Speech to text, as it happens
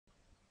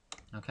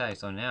Okay,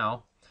 so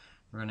now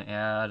we're going to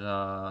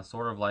add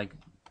sort of like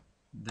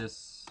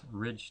this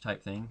ridge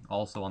type thing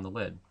also on the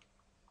lid.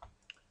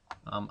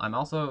 I'm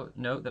also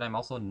note that I'm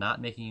also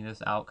not making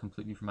this out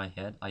completely from my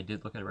head. I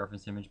did look at a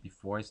reference image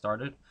before I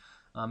started.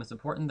 It's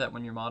important that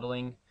when you're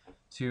modeling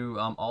to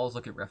always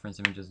look at reference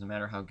images, no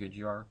matter how good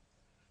you are,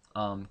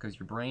 because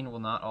your brain will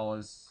not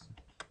always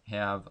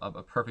have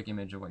a perfect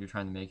image of what you're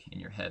trying to make in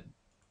your head.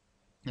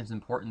 It's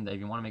important that if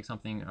you want to make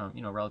something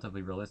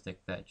relatively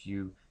realistic, that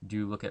you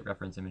do look at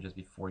reference images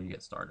before you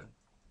get started.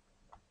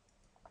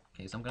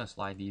 Okay, so I'm going to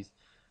slide these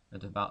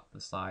at about the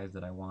size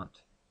that I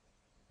want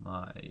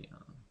my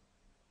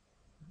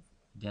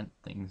dent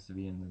things to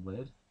be in the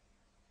lid.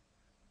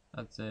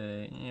 I'd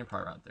say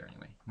probably around there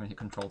anyway. I'm going to hit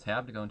Control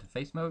Tab to go into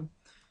face mode,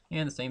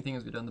 and the same thing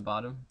as we did on the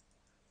bottom.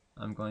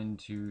 I'm going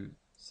to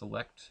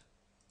select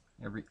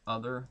every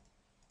other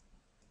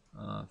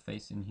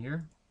face in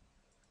here,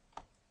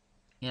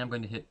 and I'm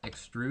going to hit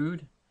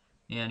Extrude,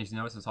 and as you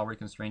notice it's already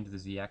constrained to the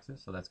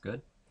Z-axis, so that's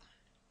good.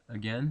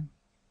 Again,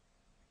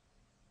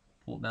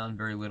 pull it down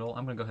very little.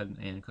 I'm going to go ahead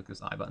and click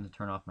this I button to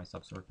turn off my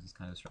subsurface. It's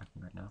kind of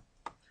distracting right now.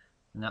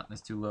 Now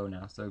it's too low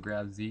now, so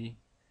grab Z,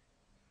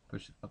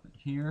 push it up in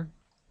here,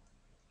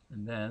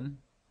 and then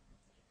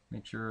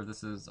make sure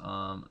this is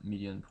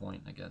median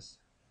point, I guess.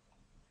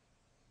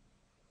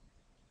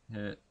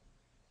 Hit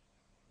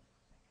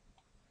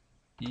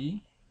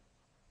E,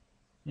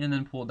 and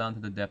then pull it down to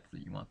the depth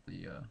that you want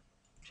the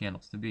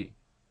channels to be.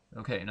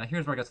 Okay, now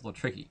here's where it gets a little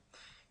tricky.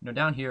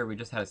 Down here we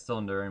just had a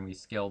cylinder and we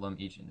scaled them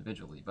each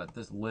individually, but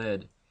this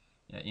lid,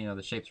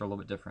 the shapes are a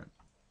little bit different.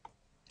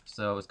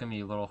 So it's going to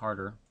be a little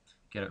harder to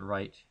get it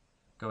right.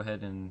 Go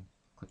ahead and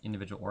click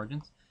individual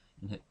origins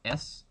and hit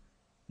S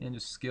and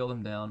just scale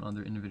them down on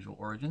their individual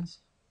origins.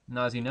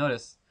 Now as you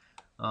notice,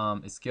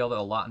 it's scaled it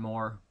a lot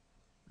more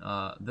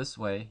this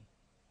way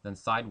than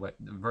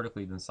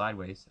vertically than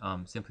sideways,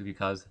 simply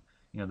because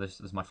this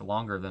is much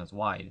longer than it's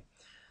wide.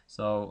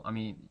 So I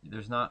mean,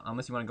 there's not,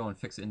 unless you want to go and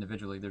fix it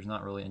individually, there's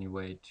not really any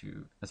way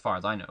to, as far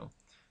as I know,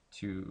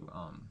 to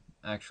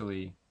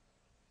actually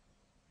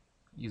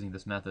using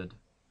this method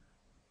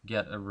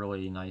get a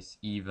really nice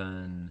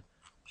even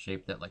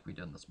shape that like we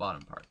did in this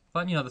bottom part.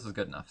 But this is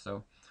good enough,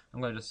 so I'm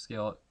going to just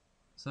scale it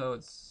so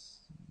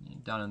it's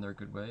down in there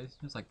good ways,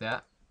 just like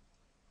that.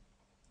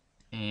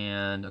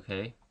 And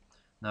okay,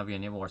 now if we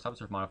enable our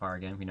subsurface modifier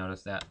again, we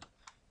notice that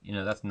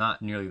that's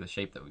not nearly the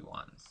shape that we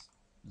want. It's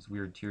this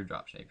weird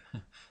teardrop shape.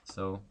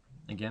 So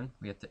again,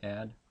 we have to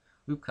add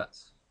loop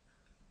cuts.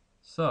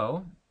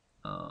 So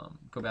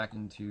go back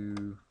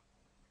into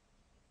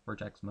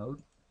vertex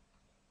mode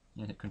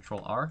and hit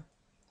Control R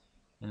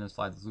and then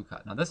slide the loop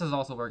cut. Now this is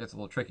also where it gets a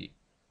little tricky,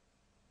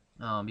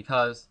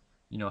 because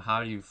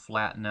how do you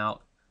flatten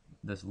out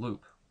this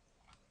loop?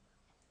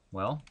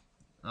 Well,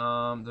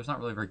 there's not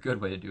really a very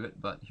good way to do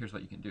it, but here's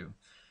what you can do.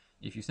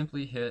 If you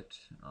simply hit,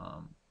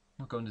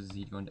 I'll go into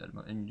Z, go into edit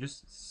mode, and you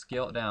just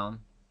scale it down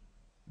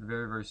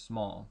very, very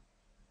small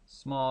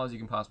as you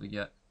can possibly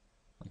get,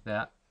 like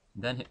that.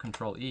 Then hit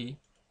Control E,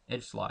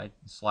 edge slide,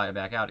 and slide it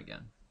back out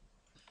again.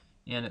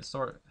 And it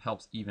sort of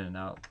helps even it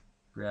out.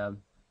 Grab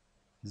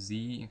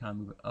Z and kind of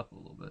move it up a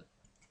little bit.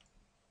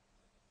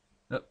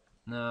 Oh,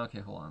 no,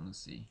 okay, hold on,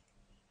 let's see.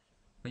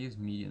 If I use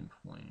median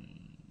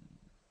point,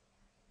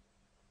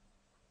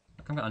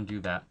 I'm gonna undo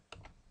that.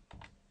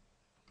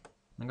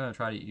 I'm gonna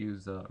try to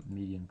use a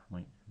median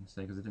point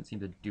instead because it didn't seem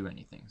to do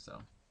anything.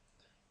 So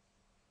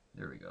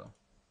there we go.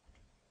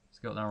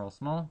 Scale it down real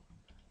small.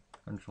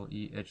 Control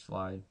E, edge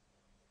slide.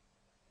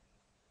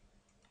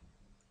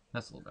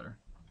 That's a little better.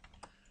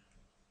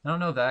 I don't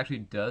know if that actually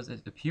does.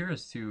 It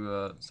appears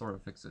to sort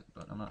of fix it,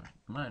 but I'm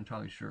not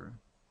entirely sure.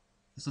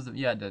 This is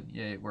yeah, it did.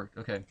 Yeah, it worked.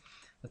 Okay,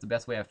 that's the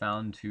best way I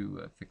found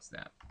to fix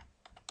that.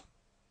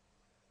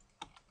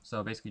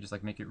 So basically, just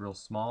like make it real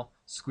small,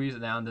 squeeze it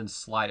down, then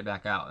slide it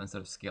back out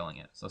instead of scaling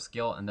it. So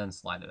scale it and then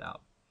slide it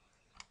out,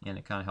 and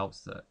it kind of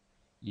helps to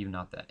even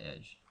out that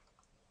edge.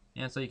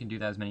 And so you can do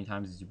that as many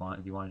times as you want.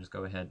 If you want to just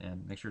go ahead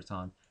and make sure it's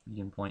on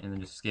median point, and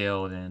then just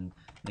scale it in,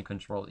 and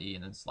Control E,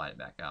 and then slide it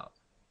back out.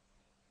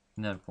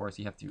 And then of course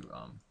you have to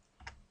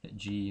hit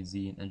G,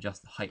 Z, and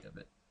adjust the height of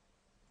it.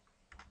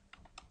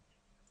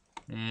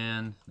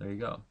 And there you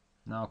go.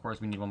 Now of course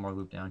we need one more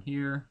loop down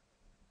here.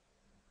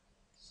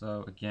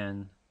 So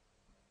again,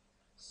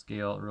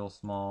 scale real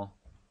small,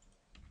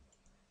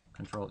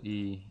 Control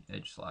E,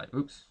 edge slide.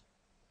 Oops,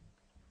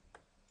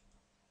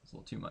 it's a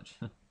little too much.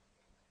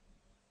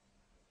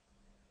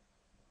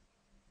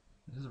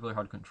 This is really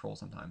hard to control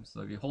sometimes.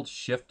 So if you hold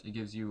Shift, it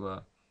gives you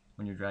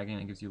when you're dragging,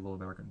 it gives you a little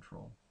better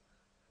control.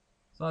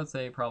 So I'd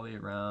say probably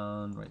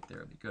around right there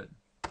would be good.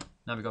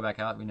 Now if we go back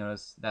out, we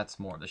notice that's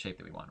more of the shape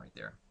that we want right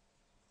there.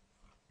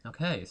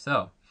 Okay,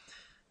 so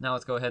now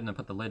let's go ahead and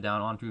put the lid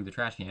down onto the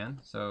trash can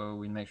so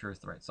we make sure it's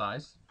the right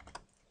size.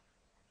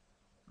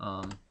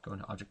 Go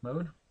into object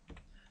mode,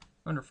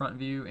 go under front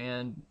view,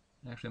 and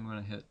actually I'm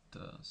going to hit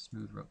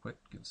smooth real quick,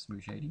 give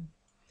smooth shading,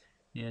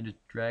 and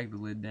just drag the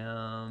lid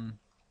down.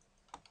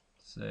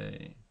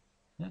 Say,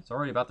 yeah, it's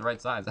already about the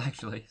right size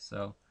actually,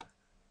 so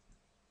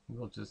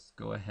we'll just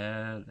go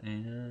ahead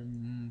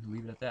and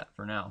leave it at that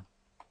for now.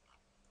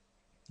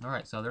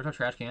 Alright, so there's our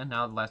trash can.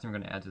 Now the last thing we're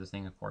going to add to this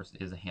thing, of course,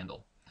 is a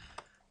handle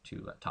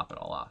to top it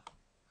all off.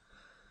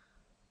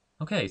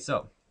 Okay,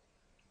 so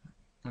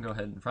I'm going to go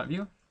ahead in front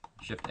view,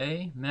 Shift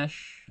A,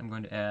 mesh. I'm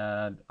going to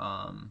add,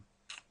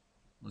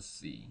 let's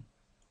see,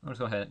 I'm going to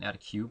go ahead and add a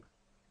cube.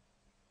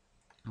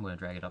 I'm going to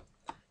drag it up,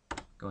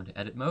 go into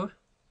edit mode,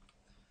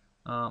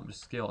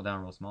 just scale it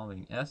down real small,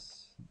 leaving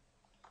S,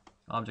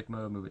 object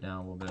mode, move it down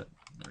a little bit,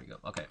 there we go.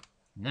 Okay,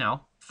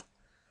 now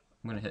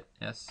I'm going to hit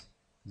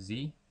SZ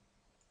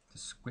to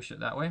squish it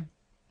that way,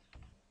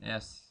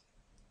 SY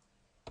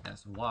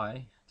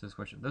to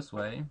squish it this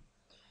way,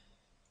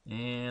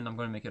 and I'm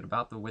going to make it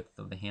about the width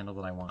of the handle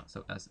that I want.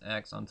 So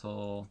SX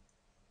until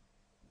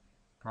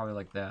probably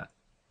like that.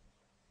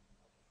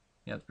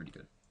 Yeah, that's pretty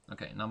good.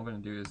 Okay, now what I'm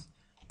going to do is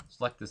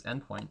select this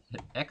endpoint,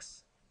 hit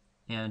X,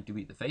 and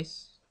delete the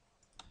face.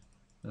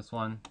 This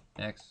one,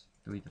 X,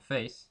 delete the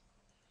face.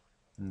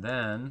 And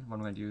then what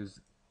I'm going to do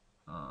is,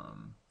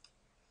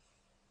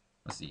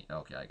 let's see,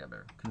 okay, I got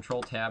better.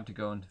 Control Tab to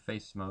go into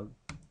face mode.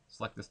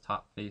 Select this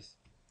top face.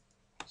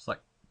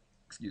 Select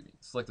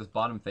this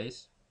bottom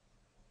face.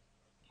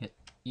 Hit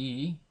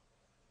E.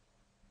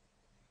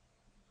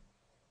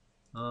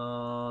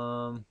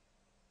 Go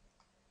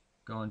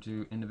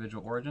into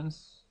individual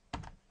origins.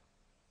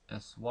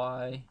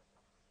 SY.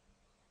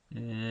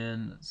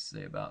 And let's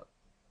say about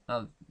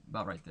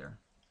right there.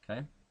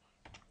 Okay.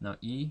 Now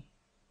E.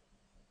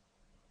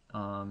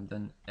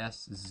 Then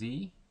SZ.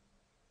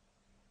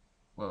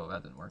 Whoa,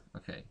 that didn't work.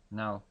 Okay,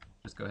 now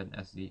just go ahead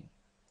and SZ.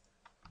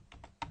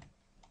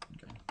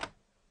 Okay,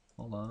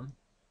 hold on.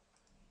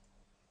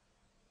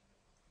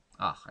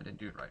 Ah, I didn't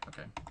do it right.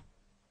 Okay.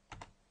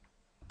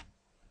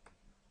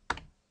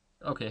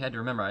 Okay, I had to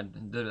remember.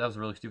 That was a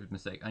really stupid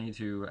mistake. I need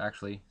to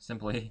actually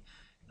simply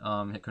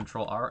hit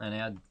Control R and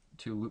add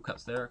 2 loop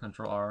cuts there.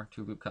 Control R,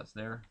 2 loop cuts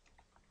there.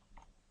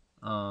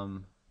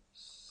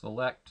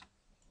 Select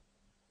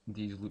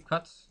these loop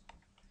cuts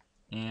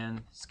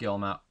and scale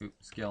them out.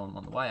 Scale them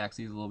on the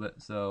y-axis a little bit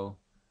so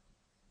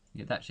you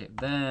get that shape.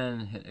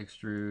 Then hit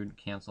extrude,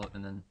 cancel it,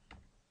 and then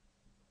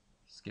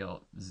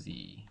scale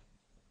Z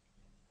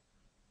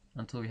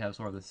until we have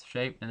sort of this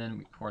shape. And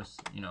then, of course,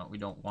 we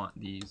don't want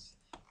these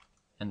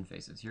end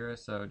faces here,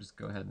 so just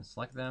go ahead and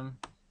select them,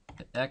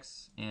 hit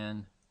X,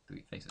 and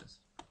delete faces.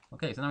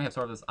 Okay, so now we have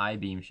sort of this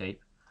I-beam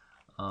shape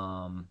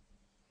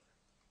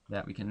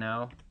that we can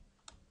now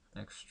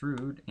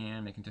extrude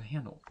and make into a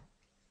handle.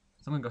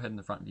 So I'm going to go ahead in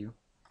the front view,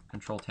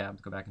 Control Tab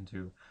to go back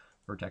into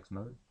vertex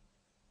mode,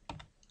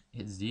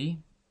 hit Z.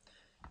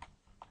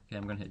 Okay,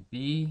 I'm going to hit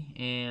B,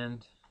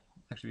 and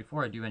actually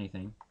before I do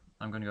anything,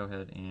 I'm going to go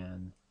ahead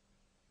and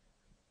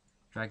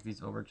drag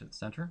these over to the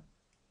center,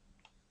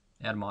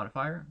 add a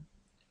modifier,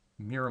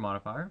 mirror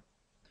modifier,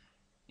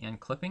 and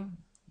clipping,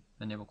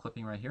 enable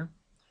clipping right here,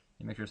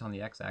 and make sure it's on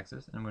the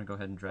x-axis, and I'm going to go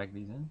ahead and drag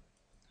these in.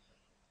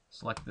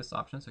 Select this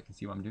option so I can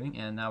see what I'm doing,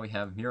 and now we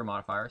have mirror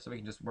modifier, so we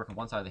can just work on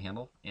one side of the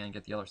handle and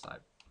get the other side.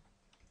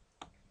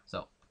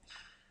 So,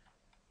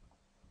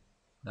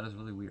 that is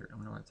really weird. I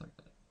wonder why it's like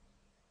that.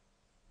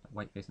 That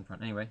white face in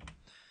front. Anyway,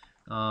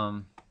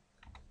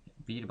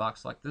 B to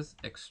box select this,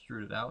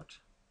 extrude it out,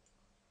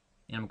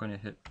 and I'm going to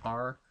hit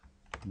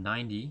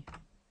R90,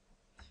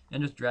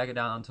 and just drag it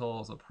down until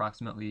it's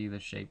approximately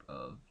the shape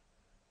of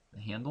the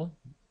handle.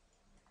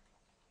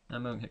 And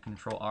I'm going to hit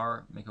Control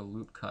R, make a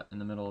loop cut in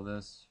the middle of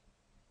this,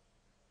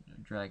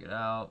 drag it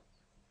out.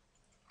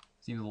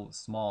 Seems a little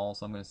small,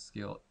 so I'm going to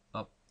scale it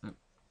up.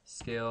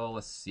 Scale,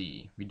 let's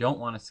see. We don't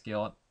want to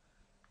scale it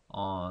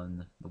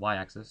on the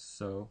y-axis,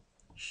 so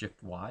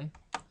Shift Y,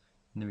 and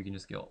then we can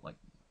just scale it like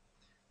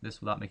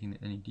this without making it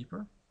any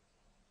deeper.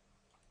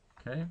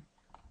 Okay,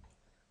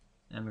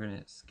 and we're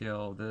going to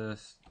scale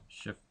this,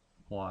 Shift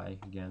Y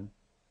again,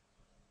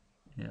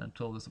 and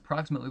until this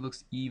approximately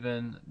looks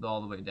even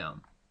all the way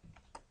down.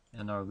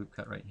 And our loop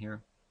cut right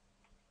here.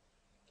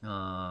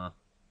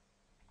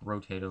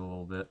 Rotate it a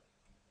little bit.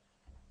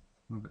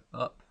 Move it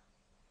up.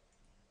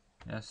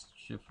 S,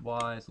 Shift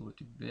Y, it's a little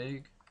too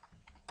big.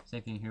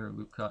 Same thing here,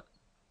 loop cut.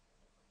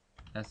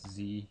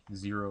 SZ,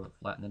 0,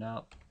 flatten it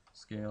out.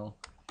 Scale,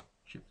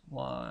 Shift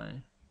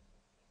Y.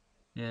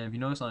 And if you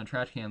notice on a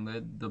trash can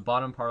lid, the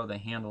bottom part of the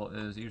handle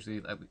is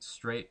usually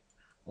straight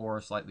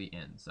or slightly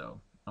in.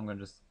 So I'm going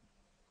to just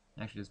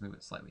move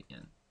it slightly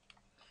in.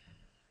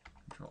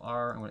 Control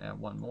R, I'm going to add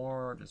one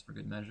more just for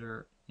good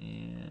measure,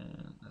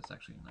 and that's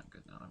actually not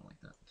good now, I don't like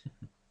that.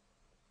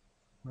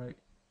 Right.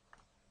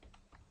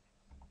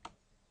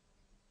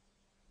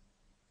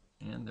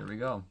 And there we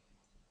go.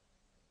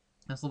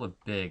 That's a little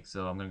bit big,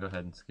 so I'm going to go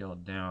ahead and scale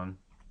it down.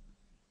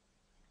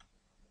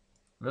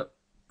 Whoop.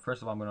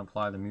 First of all, I'm going to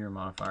apply the mirror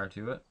modifier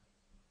to it.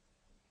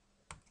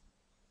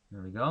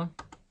 There we go.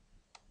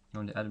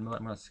 Going to edit mode,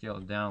 I'm going to scale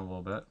it down a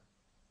little bit.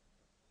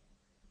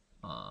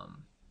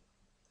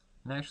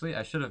 And actually,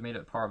 I should have made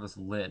it part of this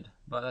lid,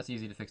 but that's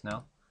easy to fix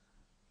now.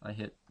 I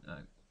hit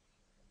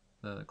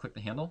click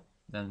the handle,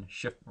 then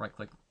Shift right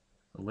click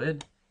the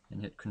lid, and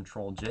hit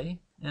Control J,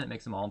 and it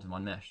makes them all into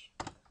one mesh.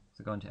 So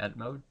So go into edit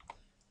mode,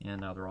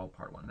 and now they're all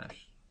part of one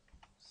mesh.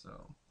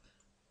 So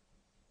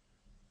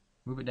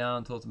move it down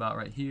until it's about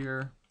right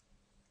here,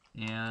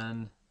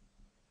 and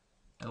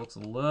it looks a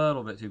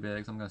little bit too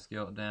big, so I'm going to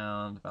scale it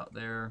down about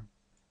there.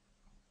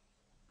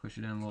 Push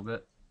it in a little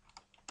bit.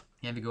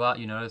 And if you go out,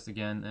 you notice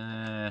again,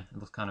 it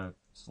looks kind of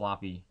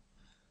sloppy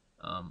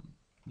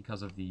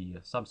because of the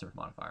subsurf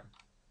modifier.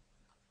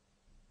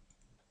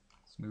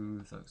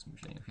 Smooth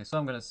shading. Okay, so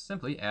I'm going to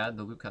simply add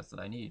the loop cuts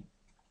that I need.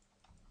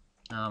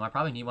 I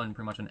probably need one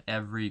pretty much on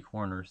every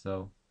corner,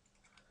 so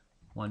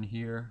one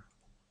here,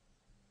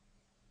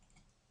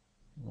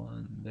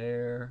 one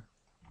there,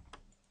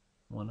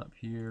 one up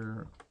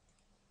here,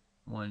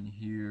 one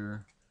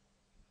here.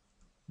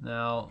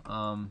 Now,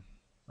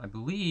 I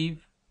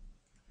believe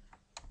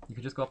you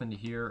could just go up into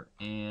here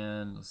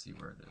and let's see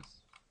where it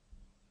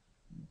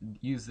is.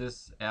 Use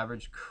this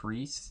average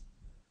crease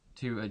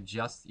to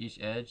adjust each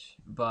edge,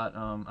 but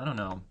I don't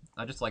know.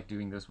 I just like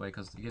doing this way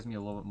because it gives me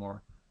a little bit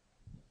more.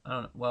 I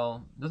don't know.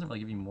 Well, it doesn't really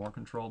give you more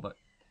control, but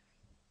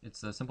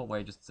it's a simple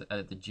way just to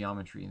edit the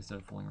geometry instead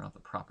of fooling around with the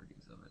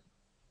properties of it.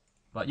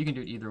 But you can do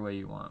it either way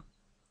you want.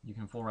 You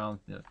can fool around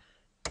with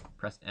the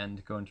press N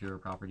to go into your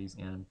properties,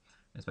 and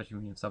especially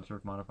when you have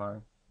subsurf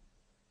modifier,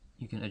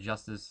 you can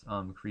adjust this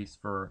crease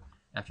for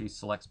after you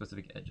select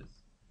specific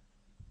edges.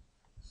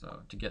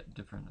 So to get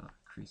different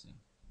creasing.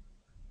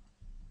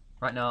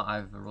 Right now I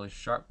have a really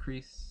sharp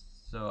crease,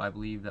 so I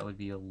believe that would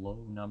be a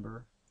low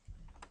number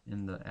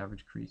in the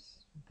average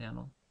crease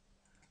panel.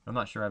 I'm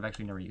not sure, I've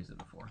actually never used it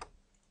before.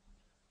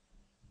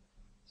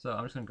 So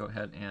I'm just going to go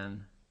ahead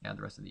and add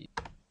the rest of these.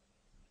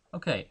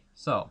 Okay,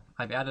 so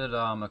I've added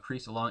a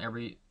crease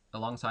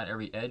alongside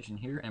every edge in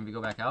here, and we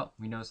go back out,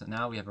 we notice that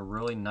now we have a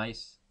really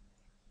nice,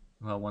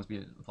 well, once we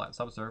apply the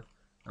subsurf,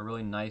 a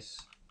really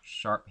nice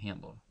sharp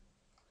handle.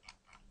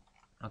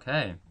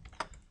 Okay,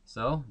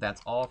 so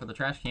that's all for the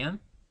trash can.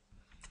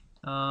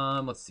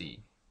 Let's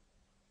see.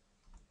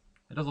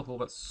 It does look a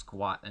little bit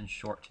squat and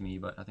short to me,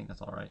 but I think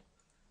that's alright.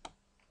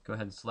 Go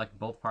ahead and select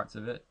both parts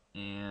of it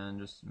and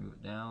just move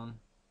it down.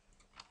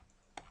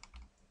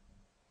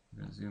 I'm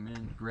going to zoom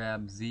in,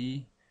 grab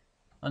Z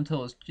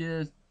until it's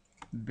just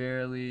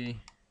barely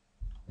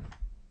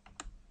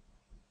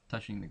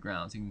touching the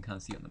ground, so you can kind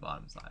of see it on the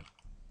bottom side.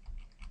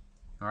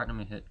 Alright, I'm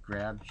going to hit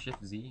grab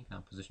Shift Z,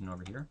 kind of position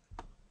over here.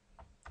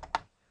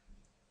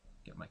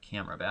 Get my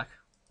camera back.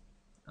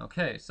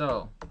 Okay,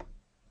 so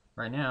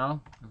right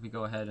now, if we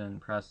go ahead and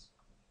press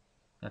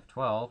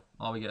F12,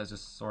 all we get is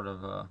just sort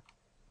of a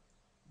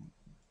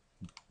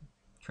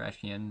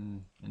trash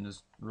can in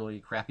this really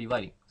crappy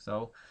lighting.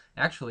 So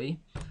actually,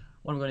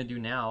 what I'm going to do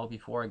now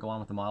before I go on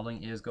with the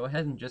modeling is go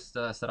ahead and just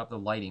set up the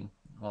lighting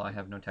while I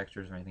have no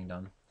textures or anything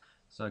done.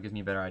 So it gives me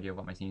a better idea of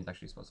what my scene is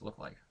actually supposed to look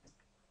like.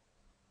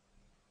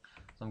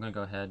 So I'm going to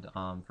go ahead,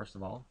 first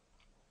of all,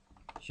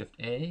 Shift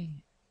A,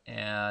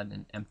 add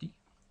an empty,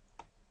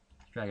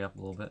 drag it up a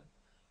little bit.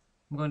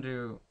 I'm going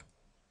to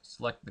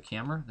select the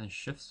camera, then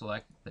Shift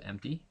select the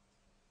empty,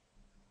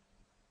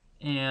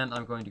 and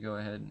I'm going to go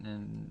ahead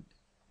and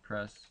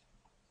press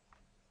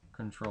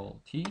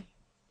Control T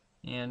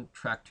and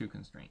track to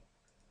constraint.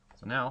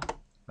 So now,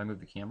 if I move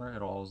the camera,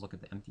 it'll always look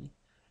at the empty.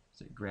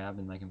 So grab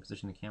and I can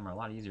position the camera a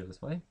lot easier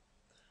this way,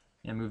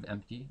 and move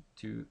empty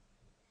to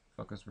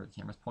focus where the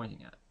camera's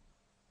pointing at.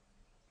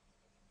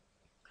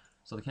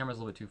 So the camera's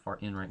a little bit too far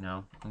in right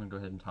now. I'm going to go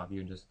ahead and top view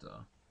and just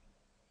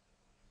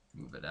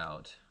move it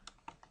out.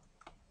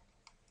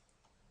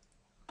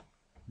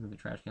 Move the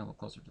trash can a little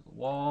closer to the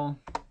wall.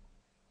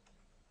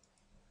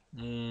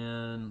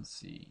 And let's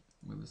see,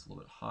 move this a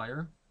little bit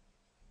higher.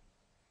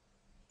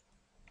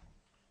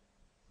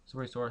 So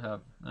we sort of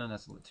have,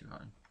 that's a little too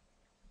high.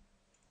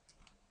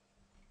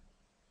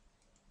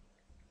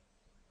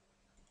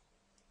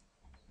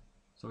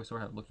 So we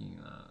sort of have looking,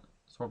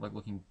 sort of like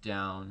looking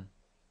down,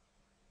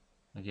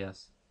 I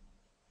guess.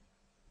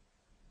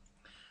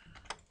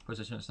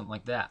 Position it something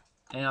like that.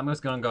 And I'm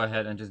just going to go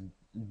ahead and just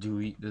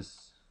delete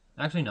this.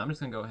 Actually, no, I'm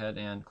just going to go ahead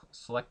and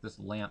select this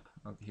lamp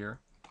over here.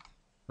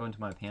 Go into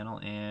my panel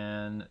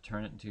and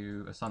turn it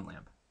into a sun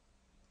lamp.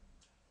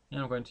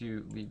 And I'm going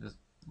to leave this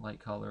light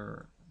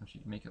color,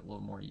 actually make it a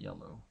little more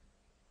yellow.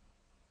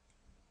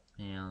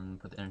 And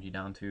put the energy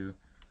down to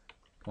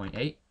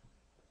 0.8.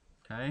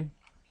 Okay.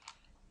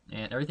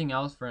 And everything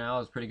else for now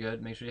is pretty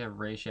good. Make sure you have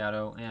ray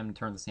shadow and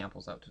turn the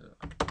samples out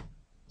to,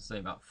 say,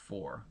 about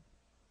 4.